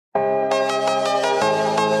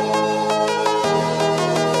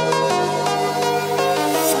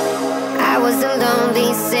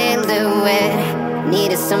lonely silhouette,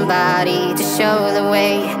 needed somebody to show the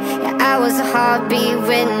way. Yeah, I was a heartbeat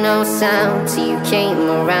with no sound till you came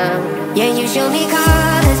around. Yeah, you showed me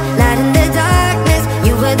colors, light in the darkness.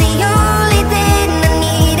 You were the only thing I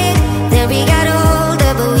needed. Then we got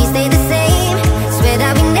older, but we stayed the same. Swear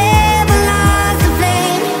that we never lost the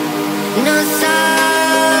flame.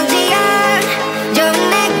 Nostalgia, you're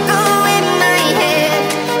an echo in my head.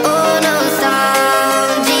 Oh,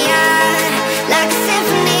 nostalgia, like a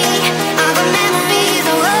symphony of our memories.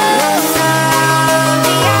 Oh,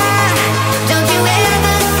 nostalgia, don't you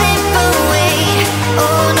ever slip away.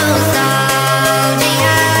 Oh,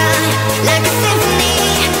 nostalgia, like a symphony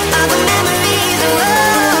of our memories. Oh,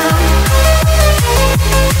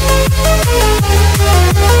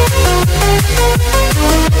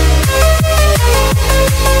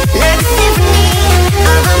 like a symphony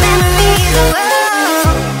of our memories.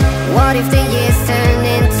 Oh, what if the years turn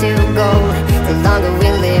into gold? The longer we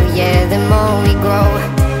live, yeah, the more we grow.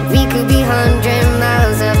 We could be 100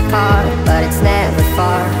 miles apart, but it's never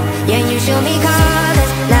far. Yeah, you show me colors.